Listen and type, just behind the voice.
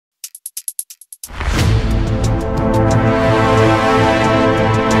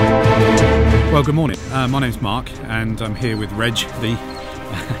Well, good morning. My name's Mark and I'm here with Reg, the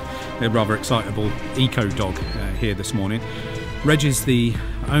rather excitable Eco Dog here this morning. Reg is the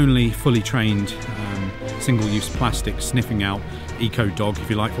only fully trained single-use plastic sniffing out Eco Dog, if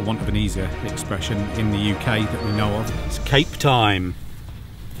you like, for want of an easier expression, in the UK that we know of. It's Cape time.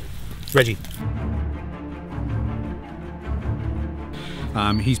 Reggie.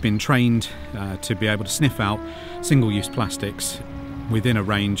 He's been trained to be able to sniff out single-use plastics within a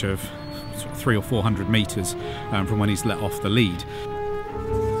range of 300 or 400 metres from when he's let off the lead.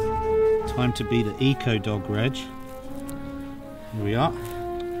 Time to be the Eco Dog, Reg. Here we are.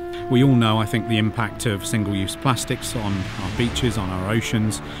 We all know, I think, the impact of single-use plastics on our beaches, on our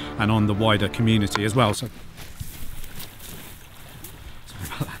oceans, and on the wider community as well. So, sorry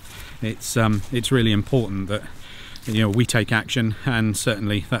about that. It's really important that we take action, and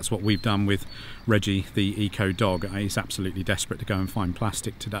certainly that's what we've done with Reggie the Eco Dog. He's absolutely desperate to go and find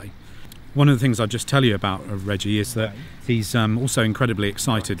plastic today. One of the things I'll just tell you about Reggie is that he's also incredibly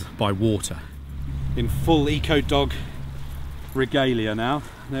excited by water. In full Eco Dog regalia now,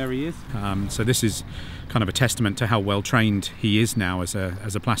 there he is. So this is kind of a testament to how well trained he is now as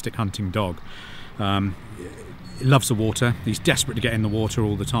a plastic hunting dog. He loves the water, he's desperate to get in the water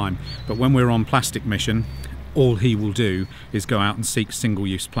all the time, but when we're on plastic mission, all he will do is go out and seek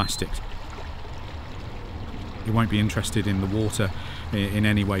single-use plastics. He won't be interested in the water in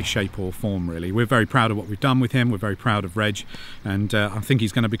any way, shape or form, really. We're very proud of what we've done with him, we're very proud of Reg, and I think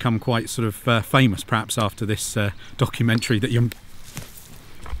he's going to become quite sort of famous perhaps after this documentary that I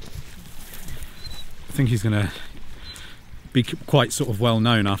think he's going to be quite sort of well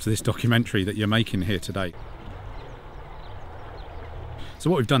known after this documentary that you're making here today. So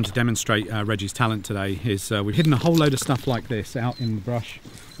what we've done to demonstrate Reggie's talent today is we've hidden a whole load of stuff like this out in the brush,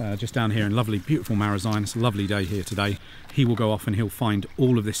 just down here in lovely, beautiful Marazion. It's a lovely day here today. He will go off and he'll find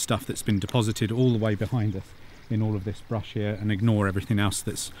all of this stuff that's been deposited all the way behind us in all of this brush here, and ignore everything else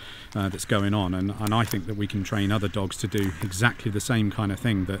that's going on. And I think that we can train other dogs to do exactly the same kind of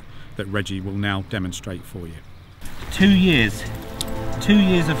thing that Reggie will now demonstrate for you. 2 years. 2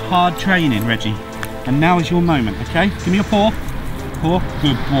 years of hard training, Reggie. And now is your moment, okay? Give me your paw.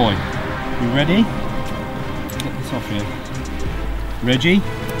 Good boy. You ready? Get this off here. Reggie,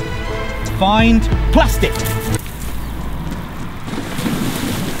 find plastic.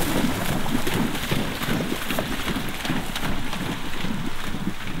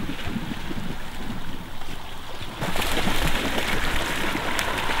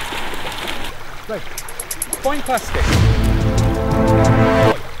 Go. Find plastic.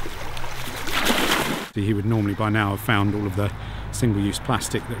 He would normally by now have found all of the single-use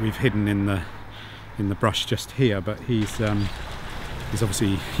plastic that we've hidden in the brush just here, but he's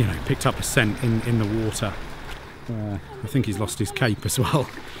obviously picked up a scent in the water. I think he's lost his cape as well.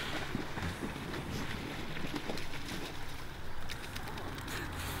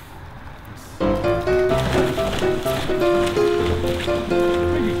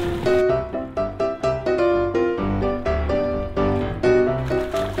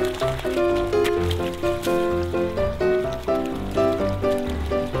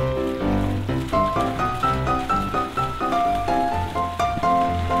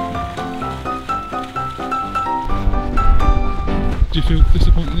 Do you feel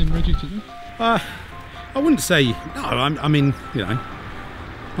disappointed in Reggie today? I wouldn't say, no, I mean,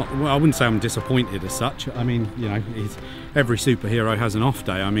 I wouldn't say I'm disappointed as such. I mean, every superhero has an off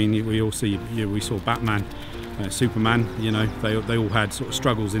day. I mean, we all see, we saw Batman, Superman, they all had sort of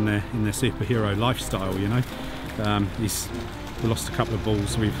struggles in their superhero lifestyle, we lost a couple of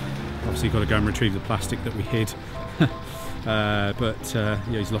balls. We've obviously got to go and retrieve the plastic that we hid.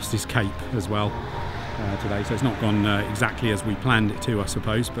 He's lost his cape as well today, so it's not gone exactly as we planned it to, I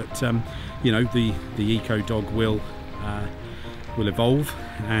suppose, but the Eco Dog will evolve,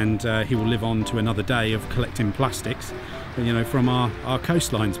 and he will live on to another day of collecting plastics from our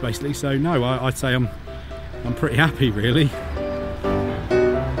coastlines, basically. So no, I'd say I'm pretty happy, really.